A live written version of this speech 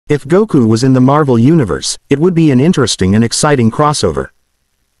If Goku was in the Marvel Universe, it would be an interesting and exciting crossover.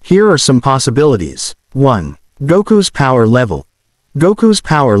 Here are some possibilities. 1. Goku's power level. Goku's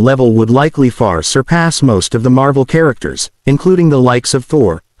power level would likely far surpass most of the Marvel characters, including the likes of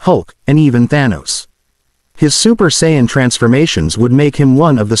Thor, Hulk, and even Thanos. His Super Saiyan transformations would make him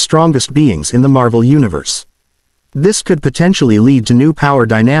one of the strongest beings in the Marvel Universe. This could potentially lead to new power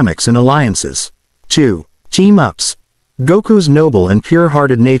dynamics and alliances. 2. Team-ups. Goku's noble and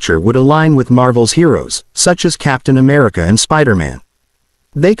pure-hearted nature would align with Marvel's heroes, such as Captain America and Spider-Man.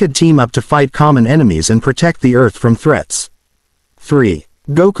 They could team up to fight common enemies and protect the Earth from threats. 3.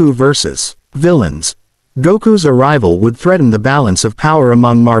 Goku vs. Villains. Goku's arrival would threaten the balance of power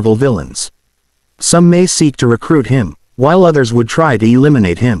among Marvel villains. Some may seek to recruit him, while others would try to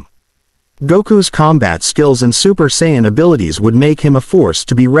eliminate him. Goku's combat skills and Super Saiyan abilities would make him a force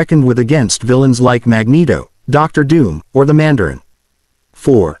to be reckoned with against villains like Magneto, Dr. Doom, or the Mandarin.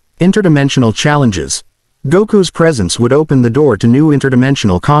 4. Interdimensional challenges. Goku's presence would open the door to new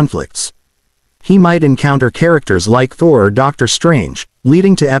interdimensional conflicts. He might encounter characters like Thor or Doctor Strange,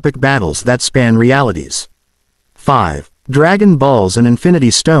 leading to epic battles that span realities. 5. Dragon Balls and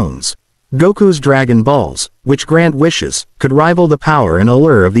Infinity Stones. Goku's Dragon Balls, which grant wishes, could rival the power and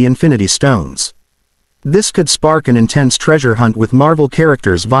allure of the Infinity Stones. This could spark an intense treasure hunt with Marvel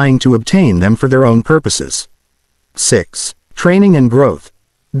characters vying to obtain them for their own purposes. 6. Training and growth.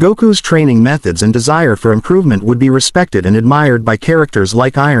 Goku's training methods and desire for improvement would be respected and admired by characters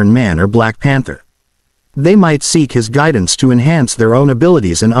like Iron Man or Black Panther. They might seek his guidance to enhance their own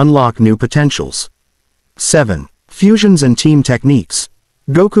abilities and unlock new potentials. 7. Fusions and team techniques.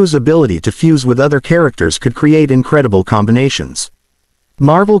 Goku's ability to fuse with other characters could create incredible combinations.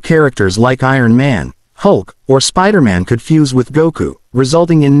 Marvel characters like Iron Man, Hulk, or Spider-Man could fuse with Goku,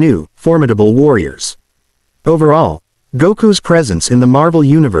 resulting in new, formidable warriors. Overall, Goku's presence in the Marvel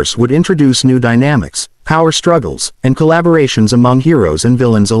Universe would introduce new dynamics, power struggles, and collaborations among heroes and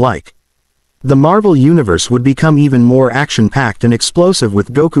villains alike. The Marvel Universe would become even more action-packed and explosive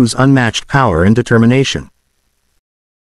with Goku's unmatched power and determination.